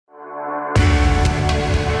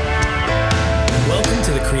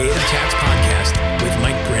Creative Chats Podcast with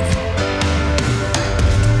Mike Brennan.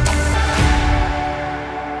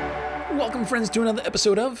 Welcome, friends, to another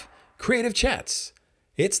episode of Creative Chats.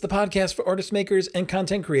 It's the podcast for artist makers and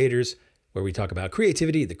content creators where we talk about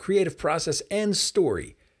creativity, the creative process, and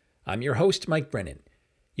story. I'm your host, Mike Brennan.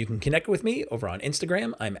 You can connect with me over on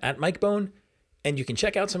Instagram. I'm at MikeBone, and you can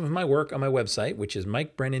check out some of my work on my website, which is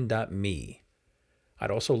mikebrennan.me. I'd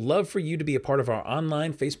also love for you to be a part of our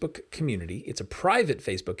online Facebook community. It's a private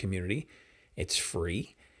Facebook community. It's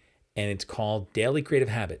free, and it's called Daily Creative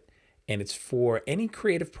Habit. And it's for any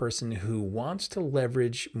creative person who wants to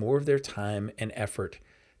leverage more of their time and effort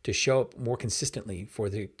to show up more consistently for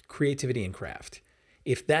the creativity and craft.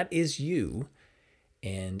 If that is you,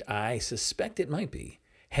 and I suspect it might be,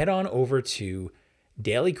 head on over to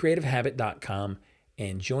dailycreativehabit.com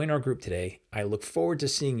and join our group today. I look forward to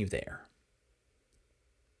seeing you there.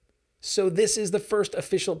 So this is the first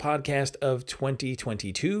official podcast of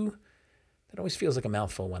 2022. That always feels like a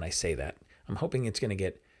mouthful when I say that. I'm hoping it's going to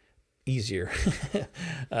get easier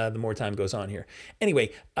the more time goes on here.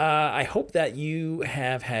 Anyway, I hope that you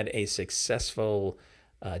have had a successful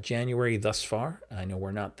January thus far. I know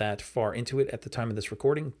we're not that far into it at the time of this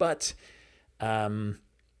recording, but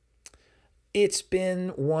it's been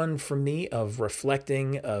one for me of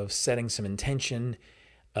reflecting, of setting some intention,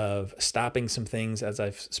 of stopping some things, as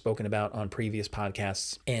I've spoken about on previous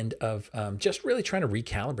podcasts, and of just really trying to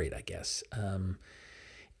recalibrate, I guess.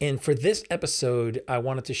 And for this episode, I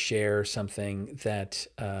wanted to share something that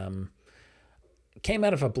came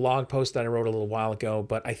out of a blog post that I wrote a little while ago,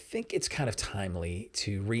 but I think it's kind of timely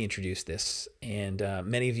to reintroduce this. And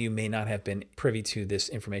many of you may not have been privy to this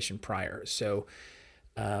information prior. So,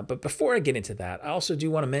 but before I get into that, I also do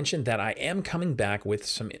want to mention that I am coming back with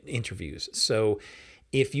some interviews. So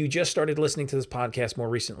if you just started listening to this podcast more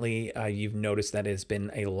recently, you've noticed that it's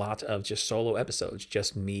been a lot of just solo episodes,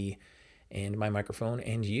 just me and my microphone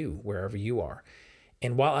and you, wherever you are.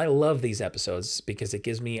 And while I love these episodes because it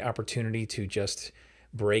gives me opportunity to just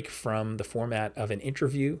break from the format of an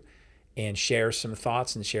interview and share some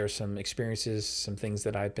thoughts and share some experiences, some things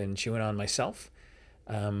that I've been chewing on myself,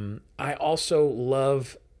 I also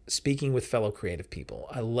love speaking with fellow creative people.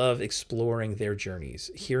 I love exploring their journeys,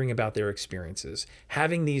 hearing about their experiences,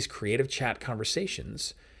 having these creative chat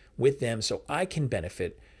conversations with them so I can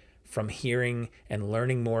benefit from hearing and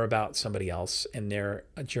learning more about somebody else and their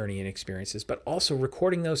journey and experiences, but also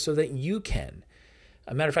recording those so that you can.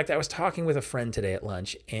 A matter of fact, I was talking with a friend today at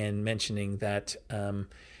lunch and mentioning that,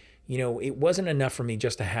 it wasn't enough for me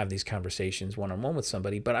just to have these conversations one-on-one with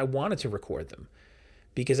somebody, but I wanted to record them.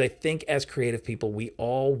 Because I think as creative people, we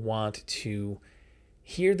all want to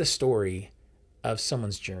hear the story of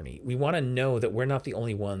someone's journey. We want to know that we're not the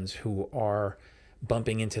only ones who are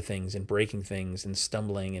bumping into things and breaking things and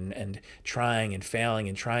stumbling and trying and failing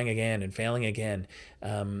and trying again and failing again.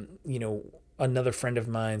 Another friend of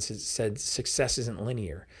mine said success isn't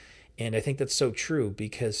linear. And I think that's so true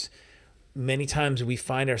because many times we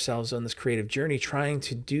find ourselves on this creative journey trying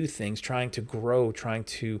to do things, trying to grow, trying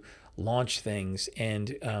to launch things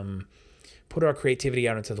and put our creativity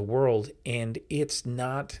out into the world. And it's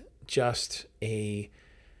not just a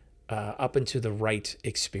up and to the right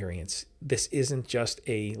experience. This isn't just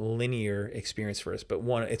a linear experience for us, but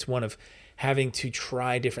it's one of having to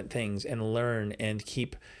try different things and learn and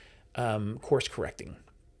keep course correcting.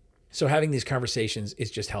 So having these conversations is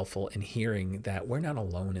just helpful in hearing that we're not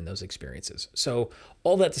alone in those experiences. So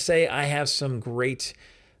all that to say, I have some great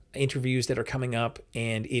interviews that are coming up.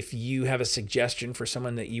 And if you have a suggestion for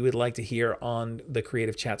someone that you would like to hear on the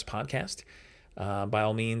Creative Chats podcast, by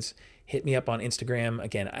all means, hit me up on Instagram,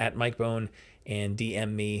 again, at MikeBone, and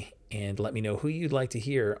DM me and let me know who you'd like to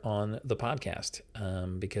hear on the podcast,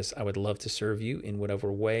 because I would love to serve you in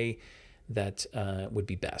whatever way that would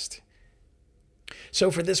be best.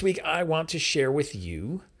 So for this week, I want to share with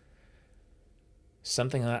you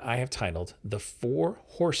something that I have titled The Four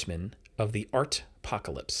Horsemen of the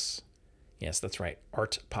Art-Pocalypse. Yes, that's right,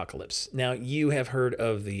 Art-Pocalypse. Now, you have heard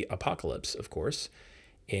of the apocalypse, of course,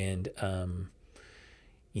 and,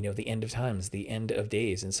 the end of times, the end of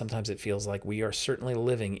days, and sometimes it feels like we are certainly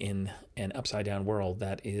living in an upside-down world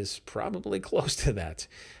that is probably close to that.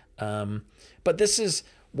 But this is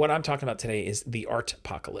what I'm talking about today is the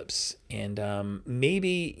Art-Pocalypse, and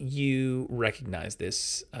maybe you recognize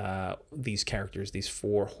these characters, these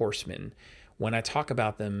four horsemen, when I talk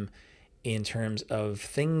about them in terms of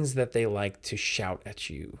things that they like to shout at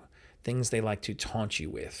you, things they like to taunt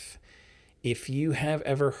you with. If you have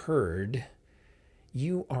ever heard,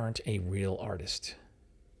 you aren't a real artist.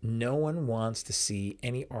 No one wants to see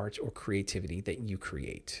any art or creativity that you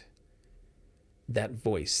create. That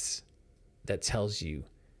voice that tells you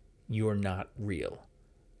you're not real.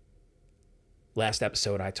 Last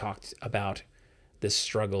episode, I talked about this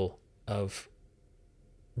struggle of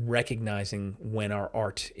recognizing when our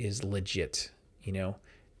art is legit.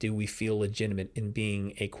 Do we feel legitimate in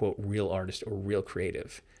being a, quote, real artist or real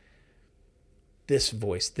creative? This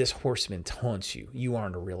voice, this horseman taunts you. You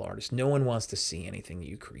aren't a real artist. No one wants to see anything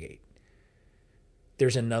you create.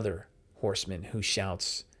 There's another horseman who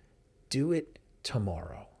shouts, do it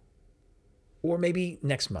tomorrow. Or maybe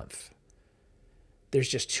next month. There's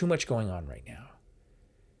just too much going on right now.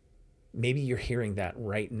 Maybe you're hearing that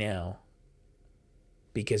right now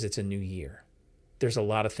because it's a new year. There's a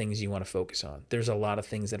lot of things you want to focus on. There's a lot of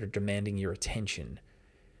things that are demanding your attention.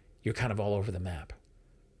 You're kind of all over the map.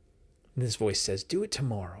 And this voice says, do it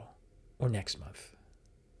tomorrow or next month.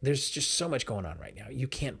 There's just so much going on right now. You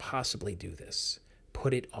can't possibly do this.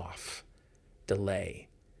 Put it off. Delay.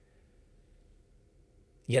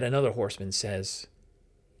 Yet another horseman says,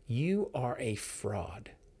 you are a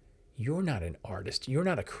fraud. You're not an artist. You're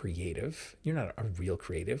not a creative. You're not a real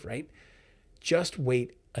creative, right? Just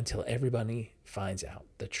wait until everybody finds out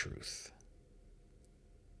the truth.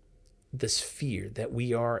 This fear that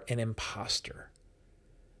we are an imposter,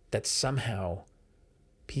 that somehow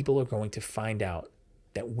people are going to find out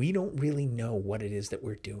that we don't really know what it is that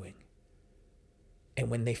we're doing. And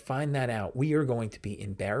when they find that out, we are going to be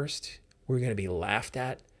embarrassed. We're going to be laughed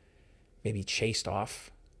at, maybe chased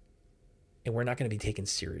off, and we're not going to be taken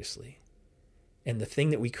seriously. And the thing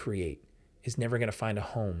that we create is never going to find a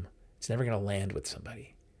home. It's never going to land with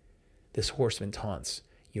somebody. This horseman taunts,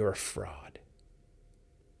 you're a fraud.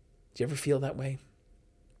 Do you ever feel that way?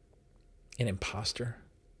 An imposter?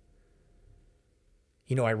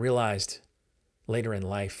 I realized later in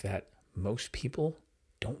life that most people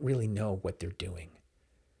don't really know what they're doing.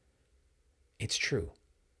 It's true.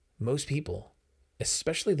 Most people,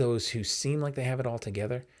 especially those who seem like they have it all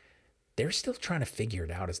together, they're still trying to figure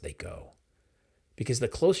it out as they go. Because the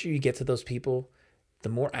closer you get to those people, the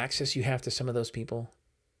more access you have to some of those people,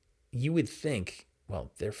 you would think,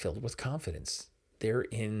 well, they're filled with confidence. They're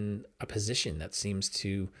in a position that seems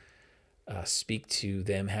to speak to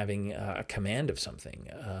them having a command of something,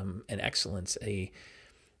 an excellence, they're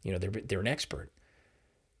an expert.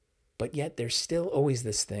 But yet there's still always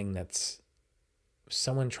this thing that's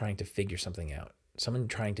someone trying to figure something out, someone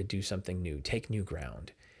trying to do something new, take new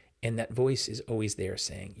ground. And that voice is always there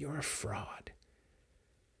saying, you're a fraud.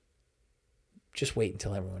 Just wait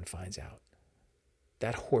until everyone finds out.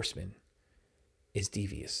 That horseman is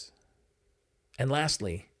devious. And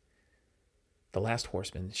lastly, the last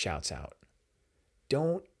horseman shouts out,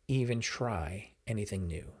 don't even try anything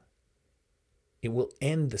new. It will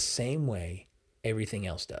end the same way everything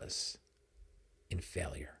else does, in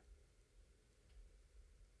failure.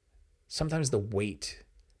 Sometimes the weight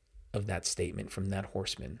of that statement from that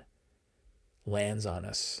horseman lands on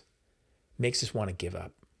us, makes us want to give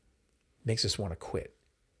up, makes us want to quit.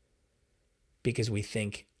 Because we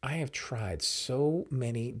think, I have tried so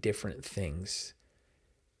many different things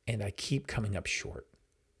and I keep coming up short.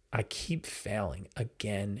 I keep failing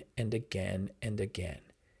again and again and again.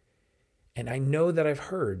 And I know that I've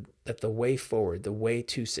heard that the way forward, the way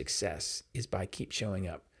to success is by keep showing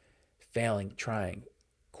up, failing, trying,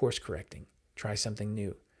 course correcting, try something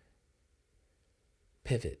new,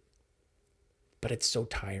 pivot. But it's so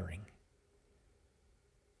tiring.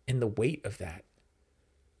 And the weight of that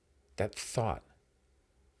thought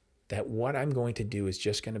that what I'm going to do is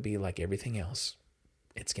just going to be like everything else,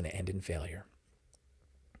 it's going to end in failure,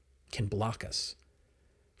 can block us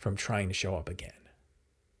from trying to show up again.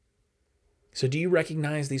 So do you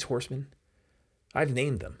recognize these horsemen? I've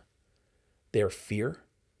named them. They're fear,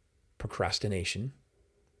 procrastination,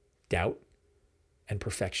 doubt, and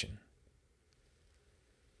perfection.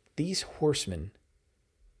 These horsemen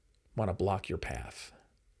want to block your path.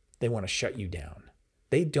 They want to shut you down.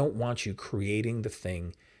 They don't want you creating the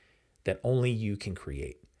thing that only you can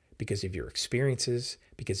create because of your experiences,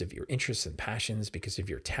 because of your interests and passions, because of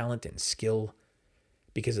your talent and skill,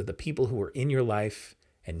 because of the people who are in your life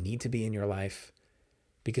and need to be in your life,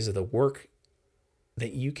 because of the work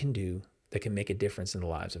that you can do that can make a difference in the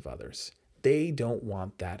lives of others. They don't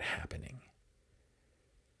want that happening.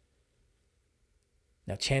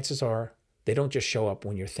 Now, chances are they don't just show up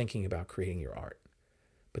when you're thinking about creating your art,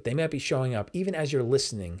 but they might be showing up even as you're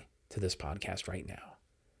listening to this podcast right now.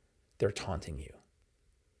 They're taunting you.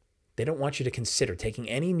 They don't want you to consider taking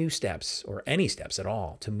any new steps or any steps at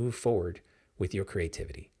all to move forward with your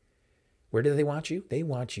creativity. Where do they want you? They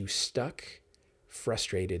want you stuck,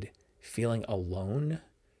 frustrated, feeling alone,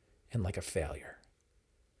 and like a failure.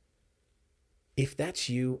 If that's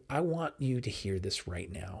you, I want you to hear this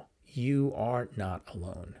right now. You are not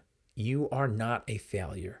alone. You are not a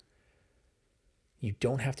failure. You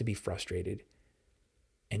don't have to be frustrated,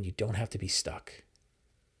 and you don't have to be stuck.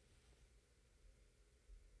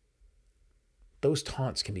 Those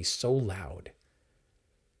taunts can be so loud,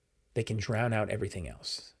 they can drown out everything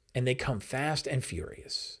else, and they come fast and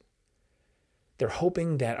furious. They're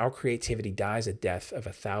hoping that our creativity dies a death of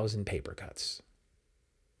 1,000 paper cuts.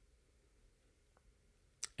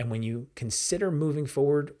 And when you consider moving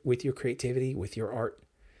forward with your creativity, with your art,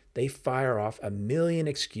 they fire off a million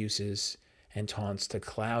excuses and taunts to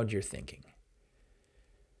cloud your thinking.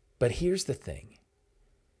 But here's the thing.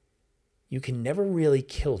 You can never really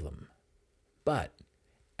kill them, but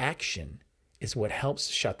action is what helps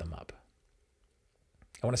shut them up.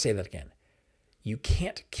 I want to say that again. You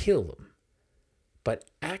can't kill them, but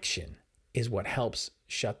action is what helps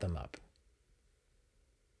shut them up.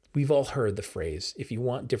 We've all heard the phrase, if you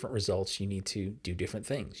want different results, you need to do different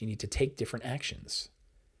things. You need to take different actions.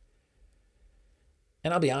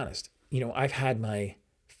 And I'll be honest, I've had my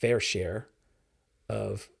fair share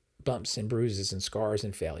of bumps and bruises and scars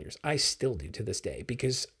and failures. I still do to this day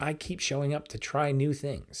because I keep showing up to try new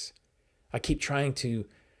things. I keep trying to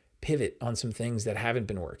pivot on some things that haven't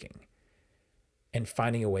been working and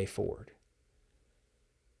finding a way forward.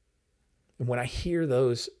 And when I hear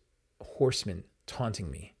those horsemen taunting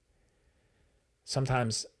me,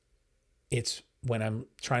 sometimes it's when I'm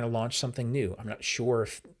trying to launch something new. I'm not sure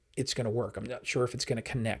if it's going to work. I'm not sure if it's going to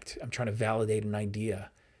connect. I'm trying to validate an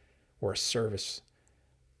idea or a service,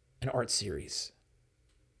 an art series.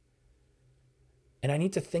 And I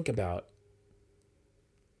need to think about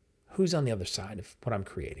who's on the other side of what I'm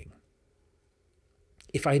creating.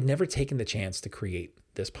 If I had never taken the chance to create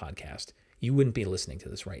this podcast, you wouldn't be listening to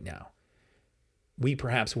this right now. We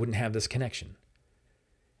perhaps wouldn't have this connection.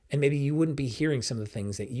 And maybe you wouldn't be hearing some of the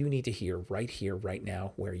things that you need to hear right here, right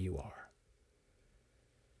now, where you are.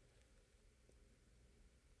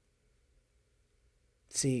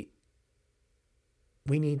 See,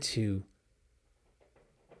 we need to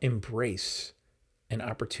embrace an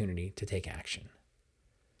opportunity to take action,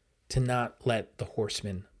 to not let the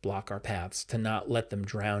horsemen block our paths, to not let them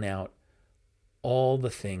drown out all the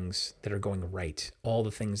things that are going right, all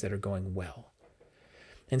the things that are going well.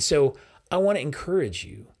 And so I want to encourage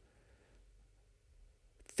you,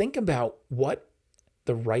 think about what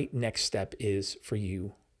the right next step is for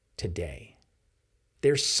you today.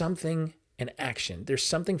 There's something, an action. There's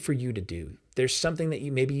something for you to do. There's something that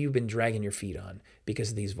maybe you've been dragging your feet on because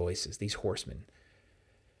of these voices, these horsemen.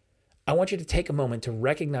 I want you to take a moment to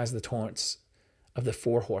recognize the taunts of the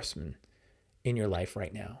 4 horsemen in your life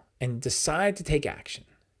right now and decide to take action.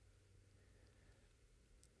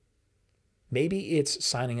 Maybe it's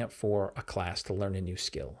signing up for a class to learn a new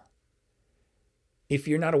skill. If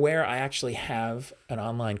you're not aware, I actually have an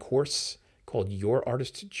online course called Your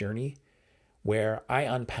Artist Journey, where I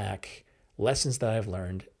unpack lessons that I've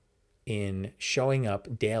learned in showing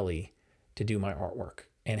up daily to do my artwork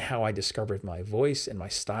and how I discovered my voice and my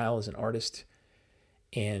style as an artist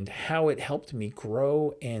and how it helped me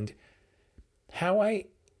grow and how I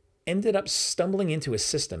ended up stumbling into a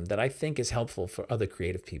system that I think is helpful for other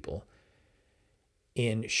creative people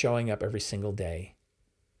in showing up every single day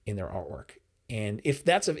in their artwork. And if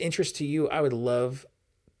that's of interest to you, I would love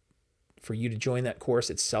for you to join that course.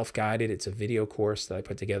 It's self-guided. It's a video course that I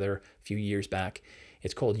put together a few years back.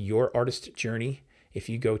 It's called Your Artist Journey. If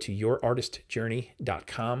you go to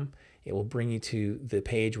yourartistjourney.com, it will bring you to the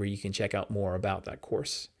page where you can check out more about that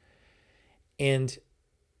course. And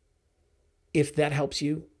if that helps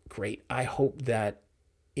you, great. I hope that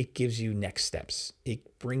it gives you next steps.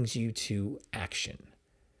 It brings you to action.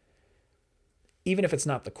 Even if it's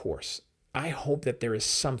not the course, I hope that there is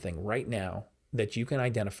something right now that you can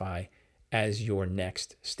identify as your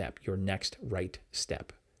next step, your next right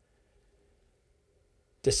step.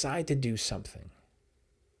 Decide to do something.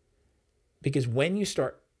 Because when you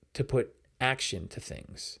start to put action to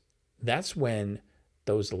things, that's when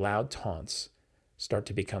those loud taunts start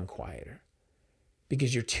to become quieter.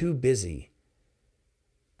 Because you're too busy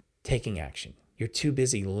taking action. You're too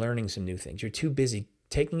busy learning some new things. You're too busy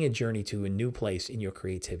taking a journey to a new place in your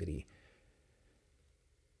creativity.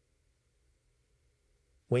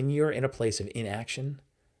 When you're in a place of inaction,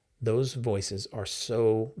 those voices are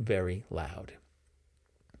so very loud.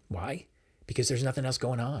 Why? Because there's nothing else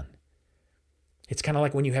going on. It's kind of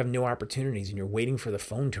like when you have no opportunities and you're waiting for the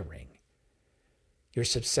phone to ring. You're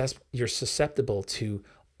susceptible to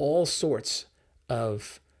all sorts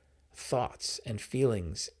of thoughts and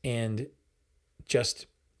feelings and just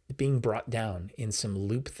being brought down in some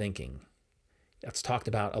loop thinking. That's talked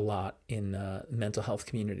about a lot in mental health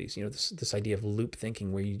communities. This idea of loop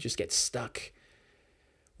thinking where you just get stuck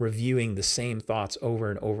reviewing the same thoughts over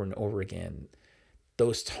and over and over again.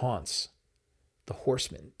 Those taunts, the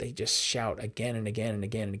horsemen, they just shout again and again and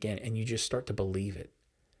again and again, and you just start to believe it.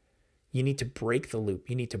 You need to break the loop.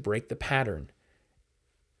 You need to break the pattern.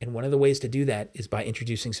 And one of the ways to do that is by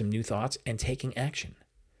introducing some new thoughts and taking action.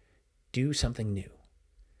 Do something new.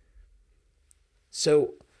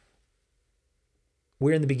 So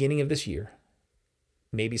we're in the beginning of this year.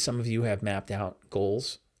 Maybe some of you have mapped out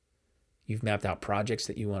goals. You've mapped out projects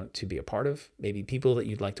that you want to be a part of, maybe people that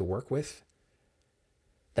you'd like to work with.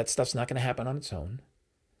 That stuff's not going to happen on its own.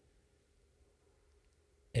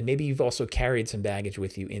 And maybe you've also carried some baggage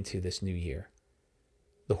with you into this new year.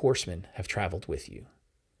 The horsemen have traveled with you.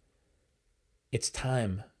 It's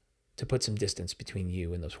time to put some distance between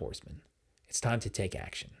you and those horsemen. It's time to take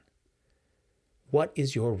action. What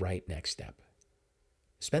is your right next step?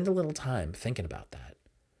 Spend a little time thinking about that.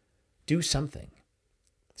 Do something.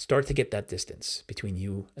 Start to get that distance between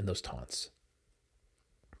you and those taunts.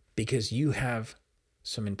 Because you have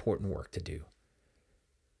some important work to do.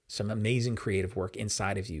 Some amazing creative work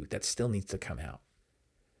inside of you that still needs to come out.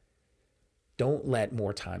 Don't let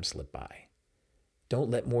more time slip by. Don't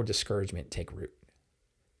let more discouragement take root.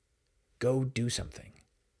 Go do something.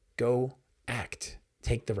 Go act.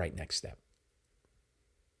 Take the right next step.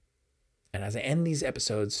 And as I end these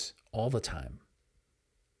episodes all the time,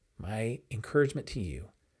 my encouragement to you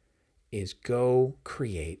is go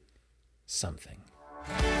create something.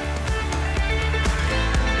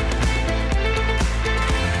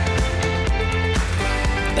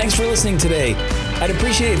 Thanks for listening today. I'd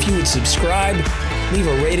appreciate it if you would subscribe, leave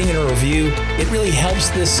a rating and a review. It really helps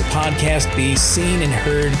this podcast be seen and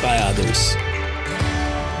heard by others.